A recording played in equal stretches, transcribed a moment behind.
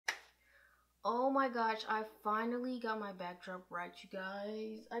Oh my gosh, I finally got my backdrop right, you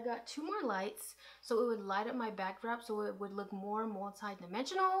guys. I got two more lights so it would light up my backdrop so it would look more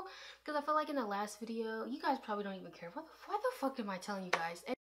multi-dimensional, because I feel like in the last video, you guys probably don't even care. Why the fuck am I telling you guys?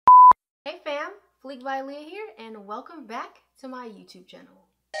 Hey fam, fleekbyahliyah here, and welcome back to my YouTube channel.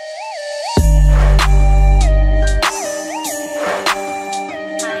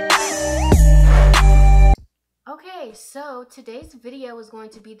 Okay, so today's video is going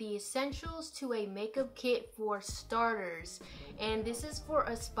to be the essentials to a makeup kit for starters, and this is for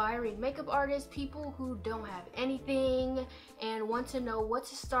aspiring makeup artists, people who don't have anything and want to know what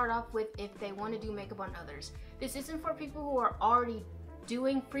to start off with if they want to do makeup on others. This isn't for people who are already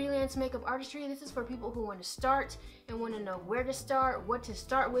doing freelance makeup artistry. This is for people who want to start and want to know where to start, what to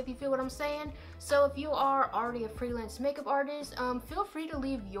start with. You feel what I'm saying? So if you are already a freelance makeup artist, feel free to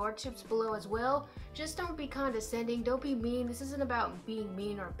leave your tips below as well. Just don't be condescending, don't be mean. This isn't about being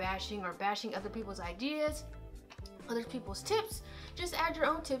mean or bashing other people's ideas, other people's tips. Just add your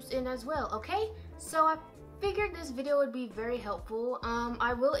own tips in as well, okay? So I figured this video would be very helpful.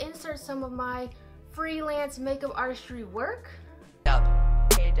 I will insert some of my freelance makeup artistry work.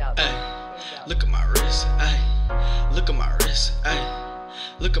 Ay, look at my wrist, ay, look at my wrist, ay,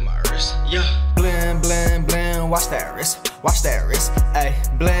 look at my wrist, yeah. Blend, blend, blend, watch that wrist, ay,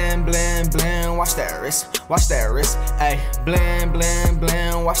 blend, blend, blend, watch that wrist, ay, blend, blend,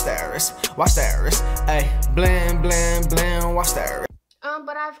 blend, watch that wrist, ay, blend, blend, blend, watch that wrist.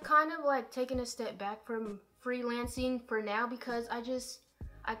 But I've kind of like taken a step back from freelancing for now because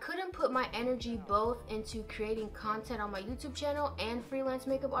I couldn't put my energy both into creating content on my YouTube channel and freelance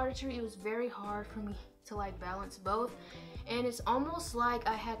makeup artistry. It was very hard for me to like balance both, and it's almost like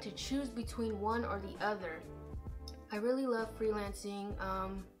I had to choose between one or the other. I really love freelancing.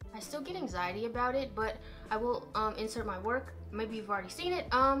 I still get anxiety about it, but I will insert my work. Maybe you've already seen it.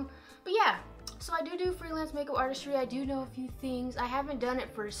 But yeah, so I do freelance makeup artistry. I do know a few things. I haven't done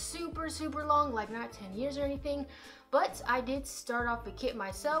it for super long, like not 10 years or anything, but I did start off the kit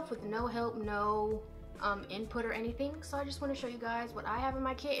myself with no help, no input or anything. So I just want to show you guys what I have in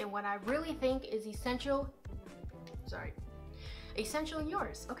my kit and what I really think is essential in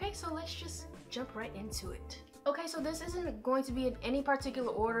yours. Okay, so let's just jump right into it. Okay, so this isn't going to be in any particular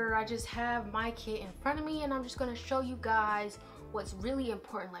order. I just have my kit in front of me and I'm just going to show you guys what's really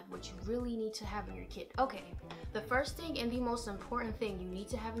important, like what you really need to have in your kit. Okay, the first thing and the most important thing you need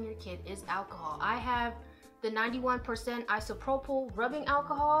to have in your kit is alcohol. I have the 91% isopropyl rubbing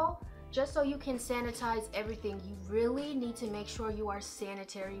alcohol, just so you can sanitize everything. You really need to make sure you are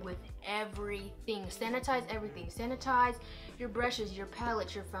sanitary with everything. Sanitize everything. Sanitize your brushes, your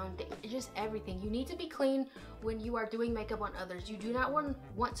palettes, your foundation, just everything. You need to be clean when you are doing makeup on others. You do not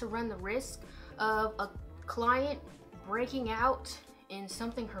want to run the risk of a client breaking out in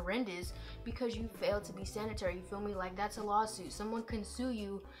something horrendous because you failed to be sanitary. You feel me? Like, that's a lawsuit. Someone can sue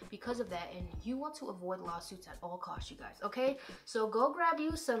you because of that, and you want to avoid lawsuits at all costs, you guys. Okay, so go grab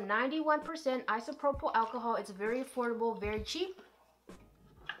you some 91% isopropyl alcohol. It's very affordable, very cheap,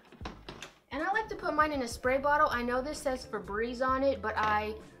 and I like to put mine in a spray bottle. I know this says Febreze on it, but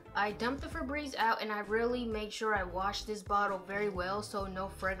I dumped the Febreze out and I really made sure I washed this bottle very well so no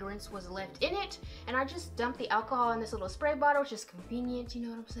fragrance was left in it. And I just dumped the alcohol in this little spray bottle. It's just convenient, you know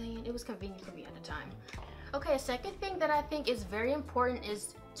what I'm saying? It was convenient for me at the time. Okay, a second thing that I think is very important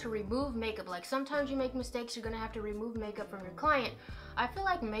is to remove makeup. Like, sometimes you make mistakes, you're gonna have to remove makeup from your client. I feel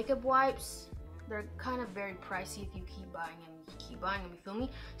like makeup wipes, they're kind of very pricey if you keep buying them. You feel me?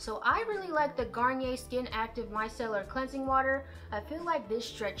 So I really like the Garnier Skin Active Micellar Cleansing Water. I feel like this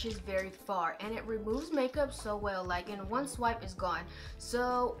stretches very far and it removes makeup so well, like in one swipe is gone.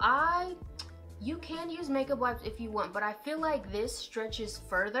 So you can use makeup wipes if you want, but I feel like this stretches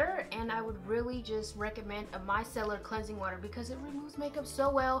further, and I would really just recommend a micellar cleansing water because it removes makeup so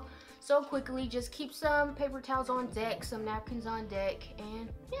well, so quickly. Just keep some paper towels on deck, some napkins on deck, and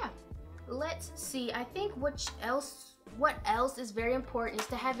yeah. Let's see, I think what else is very important is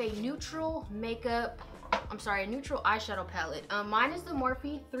to have a neutral eyeshadow palette. Mine is the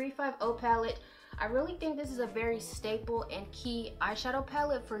Morphe 350 palette. I really think this is a very staple and key eyeshadow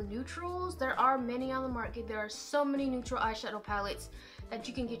palette for neutrals. There are many on the market. There are so many neutral eyeshadow palettes that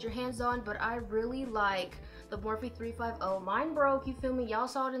you can get your hands on, but I really like the Morphe 350. Mine broke, you feel me? Y'all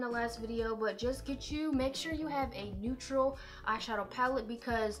saw it in the last video, but just make sure you have a neutral eyeshadow palette,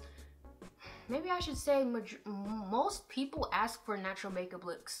 because maybe I should say most people ask for natural makeup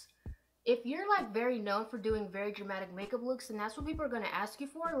looks. If you're like very known for doing very dramatic makeup looks, then that's what people are going to ask you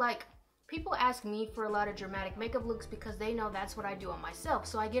for. Like, people ask me for a lot of dramatic makeup looks because they know that's what I do on myself,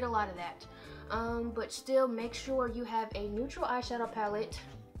 so I get a lot of that. But still, make sure you have a neutral eyeshadow palette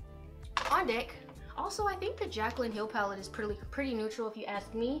on deck. Also, I think the Jaclyn Hill palette is pretty neutral if you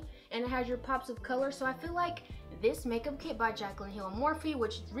ask me, and it has your pops of color, so I feel like this makeup kit by Jaclyn Hill and Morphe,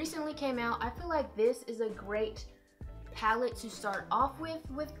 which recently came out, I feel like this is a great palette to start off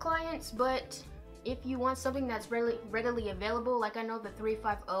with clients. But if you want something that's readily available, like I know the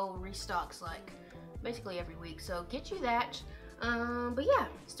 350 restocks like basically every week, so get you that. But yeah,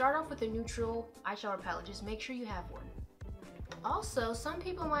 start off with a neutral eyeshadow palette. Just make sure you have one. Also, some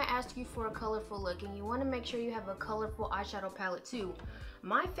people might ask you for a colorful look, and you want to make sure you have a colorful eyeshadow palette too.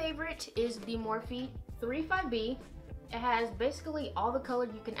 My favorite is the Morphe 35B. It has basically all the color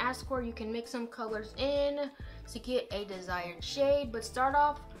you can ask for. You can mix some colors in to get a desired shade, but start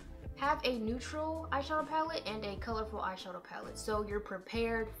off, have a neutral eyeshadow palette and a colorful eyeshadow palette, so you're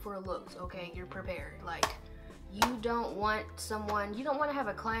prepared for looks, okay? You're prepared. Like, you don't want to have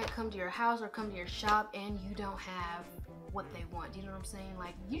a client come to your house or come to your shop and you don't have what they want. You know what I'm saying?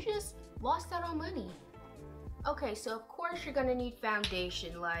 Like, you just lost out on money. Okay, so of course you're gonna need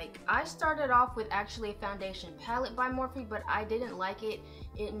foundation. Like, I started off with actually a foundation palette by Morphe, but I didn't like it.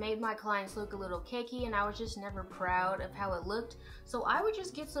 It made my clients look a little cakey, and I was just never proud of how it looked. So I would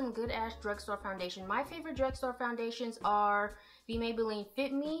just get some good ass drugstore foundation. My favorite drugstore foundations are the Maybelline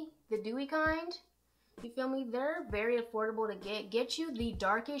Fit Me, the dewy kind. You feel me? They're very affordable to get. Get you the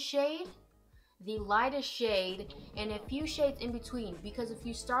darkest shade, the lightest shade, and a few shades in between, because if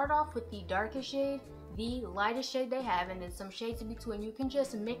you start off with the darkest shade, the lightest shade they have, and then some shades in between, you can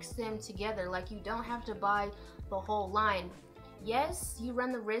just mix them together. Like, you don't have to buy the whole line. Yes, you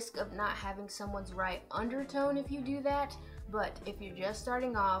run the risk of not having someone's right undertone if you do that, but if you're just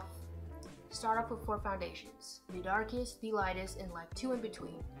starting off, start off with 4 foundations. The darkest, the lightest, and like 2 in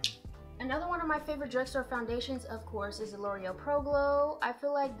between. Another one of my favorite drugstore foundations, of course, is the L'Oreal Pro Glow. I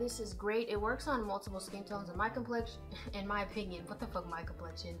feel like this is great. It works on multiple skin tones in my complexion, in my opinion. What the fuck, my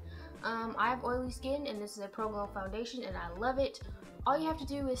complexion? I have oily skin, and this is a Pro Glow foundation, and I love it. All you have to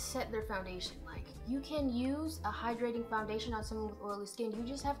do is set their foundation. Like, you can use a hydrating foundation on someone with oily skin. You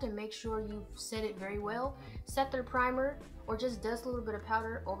just have to make sure you set it very well. Set their primer, or just dust a little bit of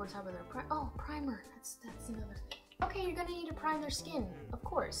powder over top of their primer. That's another thing. Okay, you're gonna need to prime their skin, of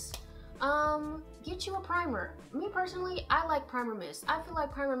course. Get you a primer. Me personally, I like primer mist. I feel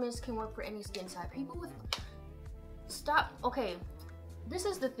like primer mist can work for any skin type. People with okay, this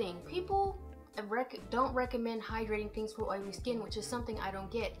is the thing. People don't recommend hydrating things for oily skin, which is something I don't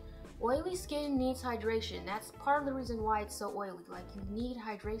get. Oily skin needs hydration. That's part of the reason why it's so oily. Like, you need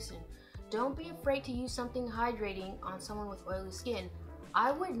hydration. Don't be afraid to use something hydrating on someone with oily skin.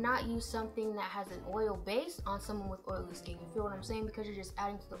 I would not use something that has an oil base on someone with oily skin. You feel what I'm saying? Because you're just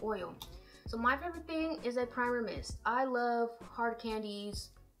adding to the oil. So my favorite thing is a primer mist. I love Hard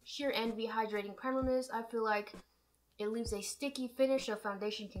Candy's Sheer Envy Hydrating Primer Mist. I feel like it leaves a sticky finish so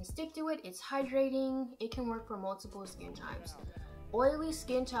foundation can stick to it. It's hydrating. It can work for multiple skin types. Oily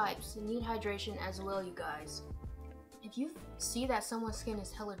skin types need hydration as well, you guys. If you see that someone's skin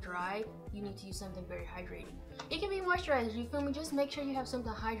is hella dry, you need to use something very hydrating. It can be moisturizers, you feel me? Just make sure you have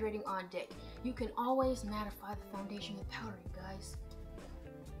something hydrating on deck. You can always mattify the foundation with powder, you guys.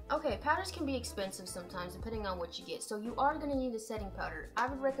 Okay, powders can be expensive sometimes depending on what you get, so you are going to need a setting powder. I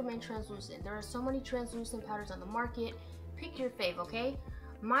would recommend translucent. There are so many translucent powders on the market. Pick your fave, okay?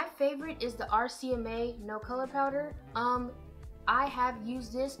 My favorite is the RCMA No Color Powder. I have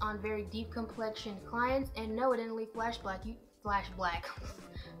used this on very deep complexion clients, and no, it didn't leave flashback.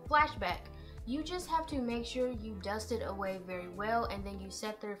 You just have to make sure you dust it away very well, and then you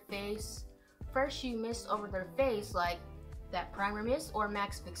set their face. First, you mist over their face like that primer mist, or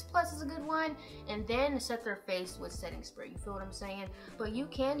Max Fix Plus is a good one, and then set their face with setting spray. You feel what I'm saying? But you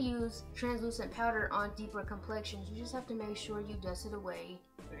can use translucent powder on deeper complexions. You just have to make sure you dust it away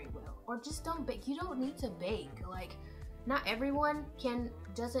very well, or just don't bake. You don't need to bake. Like, not everything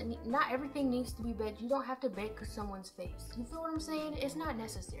needs to be baked. You don't have to bake someone's face. You feel what I'm saying? It's not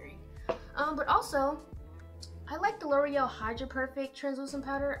necessary. But also, I like the L'Oreal Hydra Perfect translucent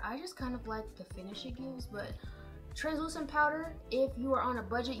powder. I just kind of like the finish it gives. But translucent powder, if you are on a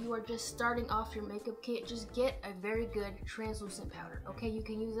budget, you are just starting off your makeup kit, just get a very good translucent powder. Okay, you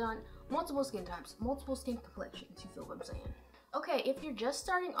can use it on multiple skin types, multiple skin complexions. You feel what I'm saying? Okay, if you're just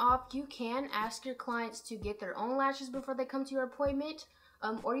starting off, you can ask your clients to get their own lashes before they come to your appointment,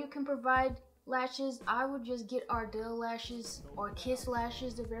 or you can provide lashes. I would just get Ardell lashes or Kiss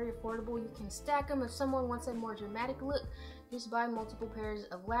lashes. They're very affordable. You can stack them. If someone wants a more dramatic look, just buy multiple pairs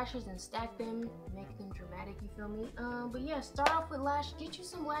of lashes and stack them, make them dramatic, you feel me? But yeah, start off with lashes. Get you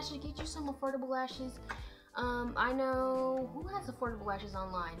some lashes, get you some affordable lashes. I know, who has affordable lashes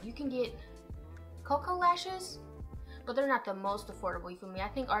online? You can get Cocoa lashes. but they're not the most affordable, you feel me? I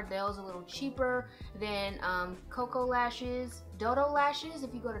think Ardell's a little cheaper than Cocoa Lashes. Dodo Lashes,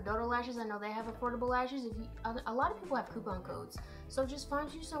 if you go to Dodo Lashes, I know they have affordable lashes. A lot of people have coupon codes, so just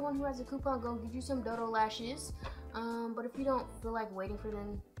find you someone who has a coupon code, get you some Dodo Lashes. But if you don't feel like waiting for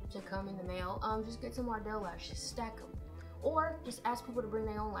them to come in the mail, just get some Ardell lashes, stack them. Or just ask people to bring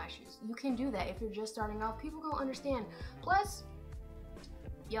their own lashes. You can do that if you're just starting off. People don't understand. Plus,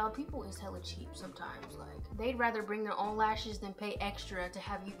 y'all, people is hella cheap sometimes. Like, they'd rather bring their own lashes than pay extra to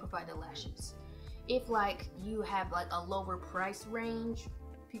have you provide the lashes. If like you have like a lower price range,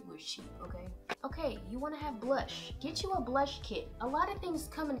 people are cheap, okay? Okay, you want to have blush. Get you a blush kit. A lot of things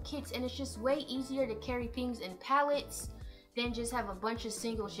come in kits, and it's just way easier to carry things in palettes than just have a bunch of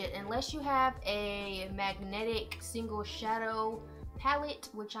single shit. Unless you have a magnetic single shadow palette,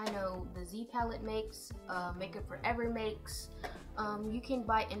 which I know the Z palette makes, Makeup Forever makes. You can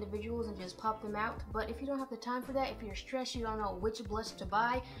buy individuals and just pop them out, but if you don't have the time for that, if you're stressed, you don't know which blush to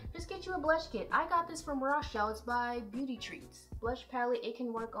buy, just get you a blush kit. I got this from Ross, y'all. It's by Beauty Treats. Blush palette. It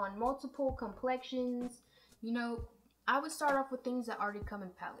can work on multiple complexions. You know, I would start off with things that already come in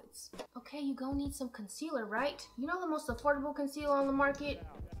palettes. Okay, you gonna need some concealer, right? You know the most affordable concealer on the market?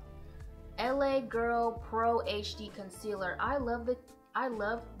 LA Girl Pro HD Concealer. I love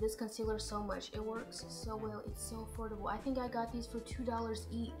this concealer so much. It works so well. It's so affordable. I think I got these for $2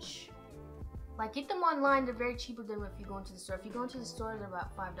 each. Like, get them online. They're very cheaper than if you go into the store. If you go into the store, they're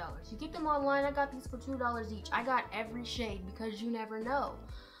about $5. You get them online. I got these for $2 each. I got every shade because you never know.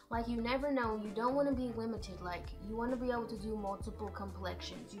 Like, you never know. You don't want to be limited. Like, you want to be able to do multiple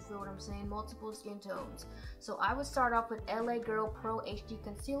complexions. You feel what I'm saying? Multiple skin tones. So I would start off with LA Girl Pro HD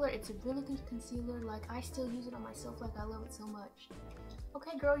Concealer. It's a really good concealer. Like, I still use it on myself. Like, I love it so much.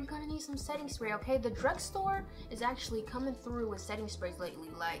 Okay, girl, you're gonna need some setting spray, okay? The drugstore is actually coming through with setting sprays lately.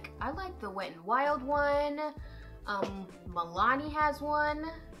 Like, I like the Wet n Wild one. Milani has one.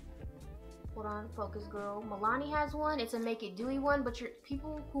 Hold on, focus, girl. Milani has one. It's a Make It Dewy one, but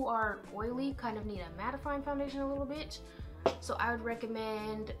people who are oily kind of need a mattifying foundation a little bit. So I would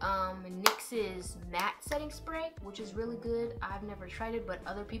recommend NYX's matte setting spray, which is really good. I've never tried it, but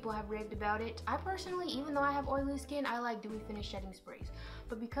other people have raved about it. I personally, even though I have oily skin, I like dewy finish setting sprays.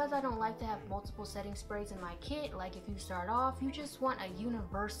 But because I don't like to have multiple setting sprays in my kit, like if you start off, you just want a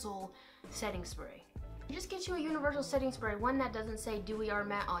universal setting spray. You just get you a universal setting spray, one that doesn't say dewy or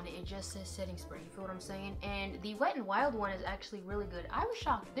matte on it. It just says setting spray. You feel what I'm saying? And the Wet n Wild one is actually really good. I was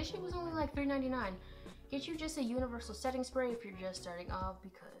shocked. This shit was only like $3.99. Get you just a universal setting spray if you're just starting off,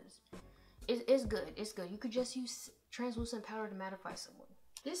 because it's good. It's good. You could just use translucent powder to mattify someone.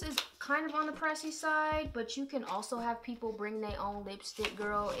 This is kind of on the pricey side, but you can also have people bring their own lipstick,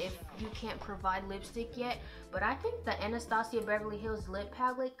 girl, if you can't provide lipstick yet. But I think the Anastasia Beverly Hills lip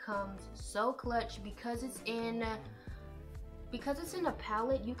palette comes so clutch because it's in a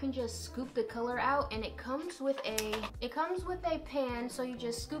palette. You can just scoop the color out, and it comes with a pan. So you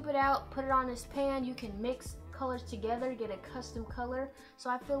just scoop it out, put it on this pan. You can mix colors together, get a custom color. So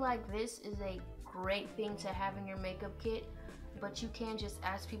I feel like this is a great thing to have in your makeup kit. But you can just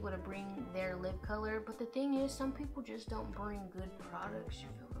ask people to bring their lip color. But the thing is, some people just don't bring good products. You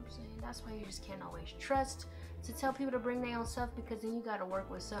feel what I'm saying? That's why you just can't always trust to tell people to bring their own stuff, because then you got to work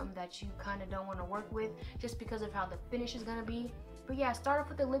with something that you kind of don't want to work with just because of how the finish is going to be. But yeah, start off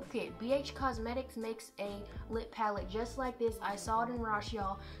with the lip kit. BH Cosmetics makes a lip palette just like this. I saw it in Ross,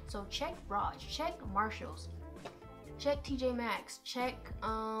 y'all. So check Ross, check Marshalls, check TJ Maxx, check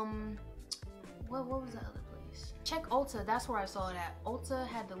what was the other place? Check Ulta. That's where I saw it at. Ulta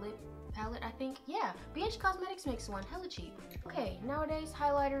had the lip palette, I think. Yeah, BH Cosmetics makes one, hella cheap. Okay, nowadays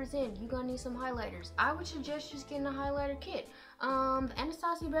highlighter is in. You gonna need some highlighters. I would suggest just getting a highlighter kit.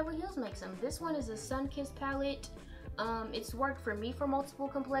 Anastasia Beverly Hills makes them. This one is a Sunkissed palette. It's worked for me for multiple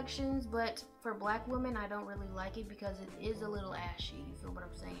complexions, but for black women I don't really like it because it is a little ashy. You feel what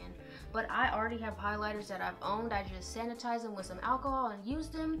I'm saying? But I already have highlighters that I've owned. I just sanitize them with some alcohol and use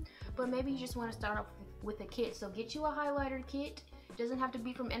them. But maybe you just want to start off with a kit. So get you a highlighter kit. It doesn't have to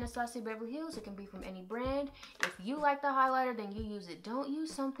be from Anastasia Beverly Hills. It can be from any brand. If you like the highlighter, then you use it. Don't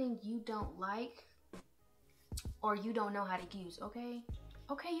use something you don't like or you don't know how to use, okay?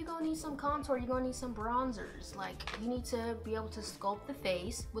 Okay, you're gonna need some contour, you're gonna need some bronzers. Like, you need to be able to sculpt the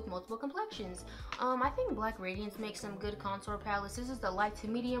face with multiple complexions. I think Black Radiance makes some good contour palettes. This is the light to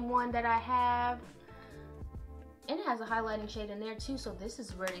medium one that I have. And it has a highlighting shade in there too, so this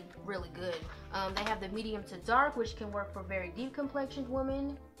is really, really good. They have the medium to dark, which can work for very deep complexioned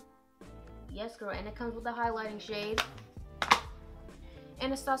women. Yes, girl, and it comes with a highlighting shade.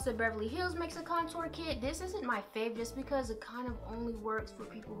 Anastasia Beverly Hills makes a contour kit. This isn't my fave just because it kind of only works for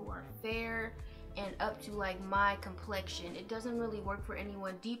people who are fair and up to like my complexion. It doesn't really work for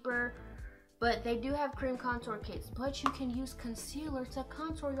anyone deeper, but they do have cream contour kits. But you can use concealer to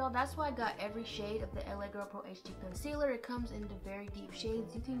contour, y'all. That's why I got every shade of the LA Girl Pro HD concealer. It comes into very deep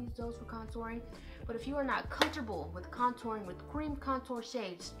shades. You can use those for contouring. But if you are not comfortable with contouring with cream contour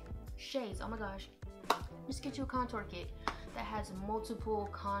shades, oh my gosh, just get you a contour kit that has multiple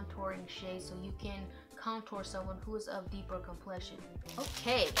contouring shades so you can contour someone who is of deeper complexion.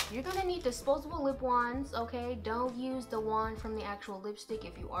 Okay, you're gonna need disposable lip wands, okay? Don't use the wand from the actual lipstick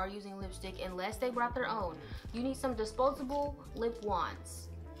if you are using lipstick, unless they brought their own. You need some disposable lip wands.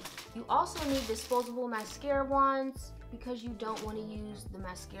 You also need disposable mascara wands because you don't want to use the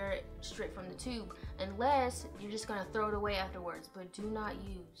mascara straight from the tube unless you're just gonna throw it away afterwards. But do not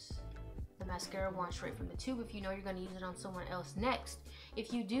use the mascara wand straight from the tube if you know you're going to use it on someone else next.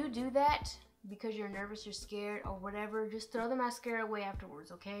 If you do that because you're nervous, you're scared, or whatever, just throw the mascara away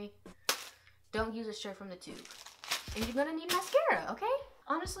afterwards, okay? Don't use it straight from the tube. And you're going to need mascara, okay?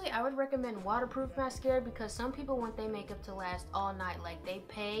 Honestly, I would recommend waterproof mascara because some people want their makeup to last all night. Like, they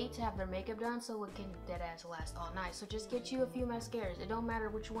pay to have their makeup done, so it can deadass last all night. So just get you a few mascaras. It don't matter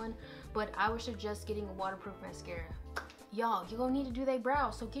which one, but I would suggest getting a waterproof mascara. Y'all, you're gonna need to do their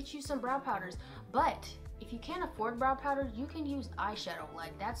brows, so get you some brow powders. But if you can't afford brow powders, you can use eyeshadow.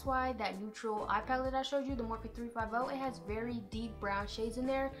 Like, that's why that neutral eye palette I showed you, the Morphe 350, it has very deep brown shades in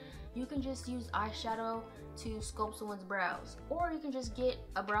there. You can just use eyeshadow to sculpt someone's brows, or you can just get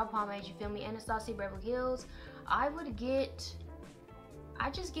a brow pomade, you feel me? Anastasia Beverly Hills. I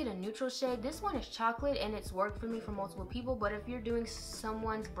just get a neutral shade. This one is chocolate and it's worked for me for multiple people, but if you're doing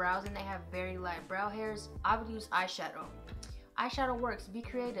someone's brows and they have very light brow hairs, I would use eyeshadow. Eyeshadow works. Be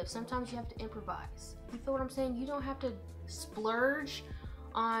creative. Sometimes you have to improvise. You feel what I'm saying? You don't have to splurge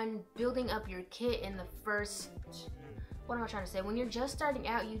on building up your kit in the first... What am I trying to say? When you're just starting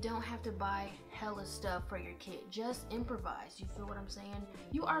out, you don't have to buy hella stuff for your kit. Just improvise. You feel what I'm saying?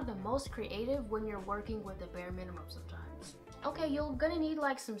 You are the most creative when you're working with the bare minimum sometimes. Okay, you're gonna need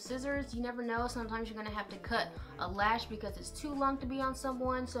like some scissors. You never know. Sometimes you're gonna have to cut a lash because it's too long to be on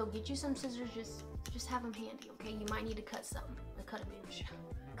someone. So get you some scissors. Just have them handy, okay? You might need to cut something. Like cut a bitch.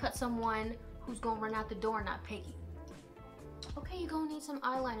 Cut someone who's gonna run out the door, not Peggy. Okay, you're gonna need some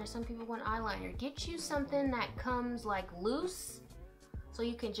eyeliner. Some people want eyeliner. Get you something that comes like loose, so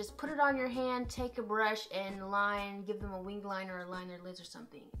you can just put it on your hand, take a brush and line, give them a wing liner or line their lids or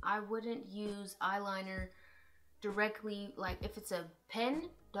something. I wouldn't use eyeliner directly, like if it's a pen,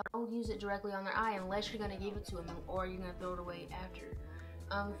 don't use it directly on their eye unless you're gonna give it to them or you're gonna throw it away after.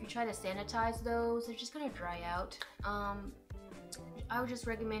 If you try to sanitize those, they're just gonna dry out. I would just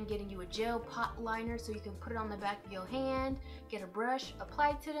recommend getting you a gel pot liner so you can put it on the back of your hand, get a brush,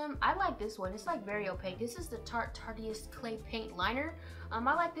 apply it to them. I like this one. It's like very opaque. This is the Tarteist Clay Paint Liner. I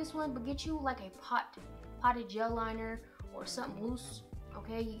like this one, but get you like a potted gel liner or something loose,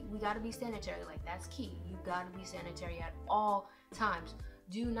 okay? We gotta be sanitary. Like, that's key. You gotta be sanitary at all times.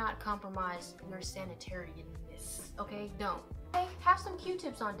 Do not compromise your sanitarianness, okay? Don't. Hey, have some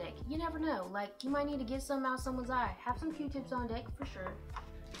Q-tips on deck. You never know. Like, you might need to get some out someone's eye. Have some Q-tips on deck for sure.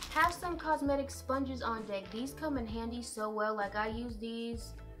 Have some cosmetic sponges on deck. These come in handy so well. Like, I use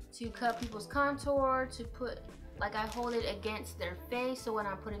these to cut people's contour, to put, like, I hold it against their face, so when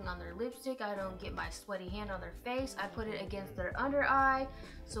I'm putting on their lipstick, I don't get my sweaty hand on their face. I put it against their under eye,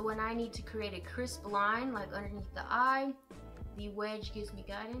 so when I need to create a crisp line, like underneath the eye, the wedge gives me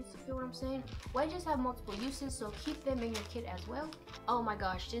guidance. You feel what I'm saying? Wedges have multiple uses, so keep them in your kit as well. Oh my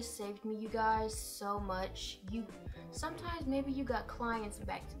gosh, this saved me, you guys, so much. Sometimes maybe you got clients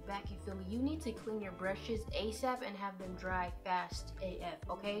back to back, you feel me? You need to clean your brushes ASAP and have them dry fast AF,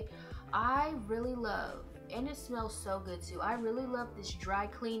 okay? I really love, and it smells so good too, I really love this Dry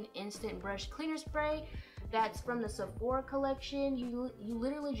Clean Instant Brush Cleaner Spray. That's from the Sephora collection. You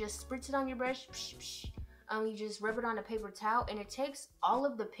literally just spritz it on your brush. Psh, psh. You just rub it on a paper towel and it takes all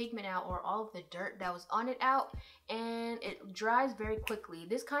of the pigment out, or all of the dirt that was on it out, and it dries very quickly.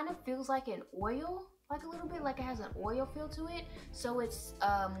 This kind of feels like an oil, like a little bit like it has an oil feel to it, so it's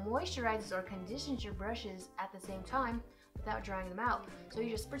moisturizes or conditions your brushes at the same time without drying them out. So you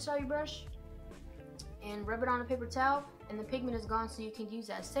just spritz out your brush and rub it on a paper towel, and the pigment is gone, so you can use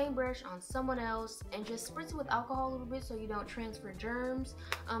that same brush on someone else and just spritz it with alcohol a little bit so you don't transfer germs,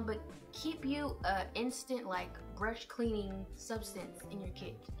 but keep you instant like brush cleaning substance in your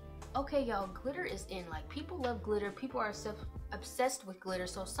kit. Okay, y'all, glitter is in. Like, people love glitter. People are obsessed with glitter,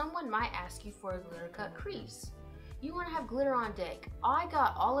 so someone might ask you for a glitter cut crease. You want to have glitter on deck. I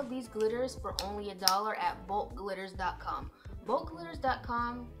got all of these glitters for only $1 at bulkglitters.com.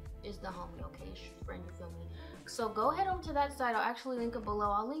 Bulkglitters.com is the homie, okay, friend, you feel me? So go ahead over to that site. I'll actually link it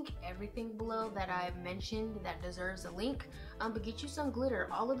below. I'll link everything below that I mentioned that deserves a link. But get you some glitter.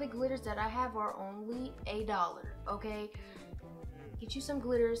 All of the glitters that I have are only $1, okay? Get you some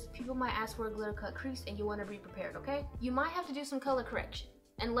glitters. People might ask for a glitter cut crease and you want to be prepared, okay? You might have to do some color correction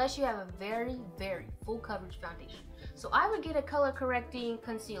unless you have a very, very full coverage foundation. So I would get a color correcting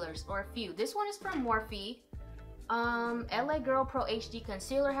concealers or a few. This one is from Morphe. LA Girl Pro HD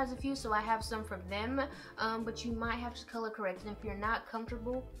Concealer has a few, so I have some from them. But you might have to color correct. And if you're not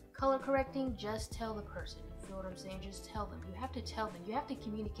comfortable color correcting, just tell the person. You feel what I'm saying? Just tell them. You have to tell them. You have to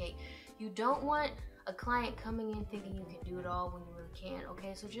communicate. You don't want a client coming in thinking you can do it all when you really can't,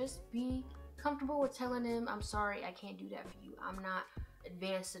 okay? So just be comfortable with telling them, I'm sorry, I can't do that for you. I'm not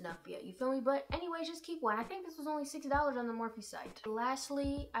advanced enough yet, you feel me? But anyways, just keep one. I think this was only $6 on the Morphe site.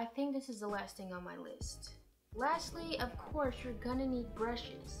 Lastly, I think this is the last thing on my list. Lastly, of course, you're gonna need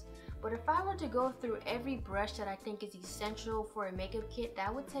brushes. But if I were to go through every brush that I think is essential for a makeup kit,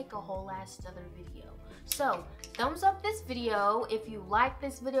 that would take a whole last other video. So, thumbs up this video if you like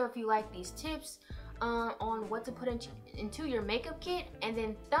this video, if you like these tips on what to put into your makeup kit. And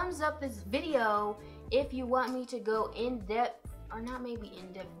then thumbs up this video if you want me to go in depth, or not maybe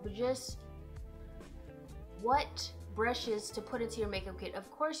in depth, but just what brushes to put into your makeup kit. Of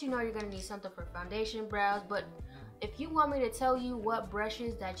course, you know you're gonna need something for foundation, brows, but if you want me to tell you what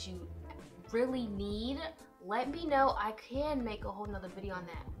brushes that you really need, let me know. I can make a whole nother video on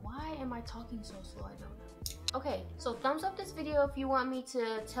that. Why am I talking so slow? I don't know. Okay, so thumbs up this video if you want me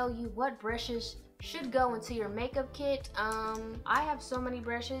to tell you what brushes should go into your makeup kit. I have so many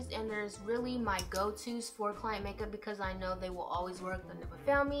brushes, and there's really my go-tos for client makeup because I know they will always work. They'll never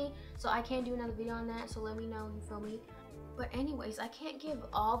fail me, so I can't do another video on that. So let me know, you feel me? But anyways, I can't give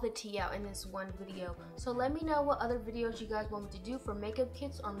all the tea out in this one video, so let me know what other videos you guys want me to do for makeup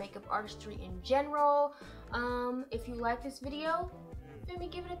kits or makeup artistry in general. If you like this video, feel me,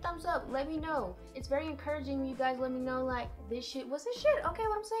 give it a thumbs up. Let me know. It's very encouraging when you guys let me know, like, this shit was this shit, okay,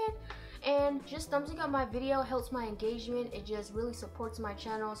 what I'm saying? And just thumbsing up my video helps my engagement. It just really supports my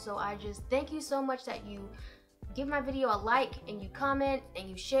channel. So I just thank you so much that you give my video a like and you comment and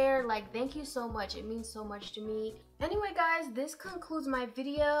you share. Like, thank you so much. It means so much to me. Anyway, guys, this concludes my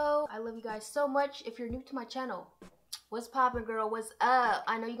video. I love you guys so much. If you're new to my channel, what's poppin', girl? What's up?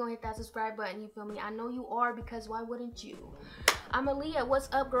 I know you're gonna hit that subscribe button, you feel me? I know you are, because why wouldn't you? I'm Aaliyah. What's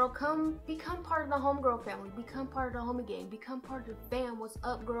up, girl? Come become part of the homegirl family. Become part of the homie gang. Become part of the fam. What's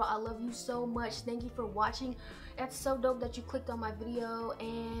up, girl? I love you so much. Thank you for watching. That's so dope that you clicked on my video,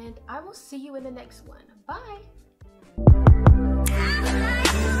 and I will see you in the next one. Bye.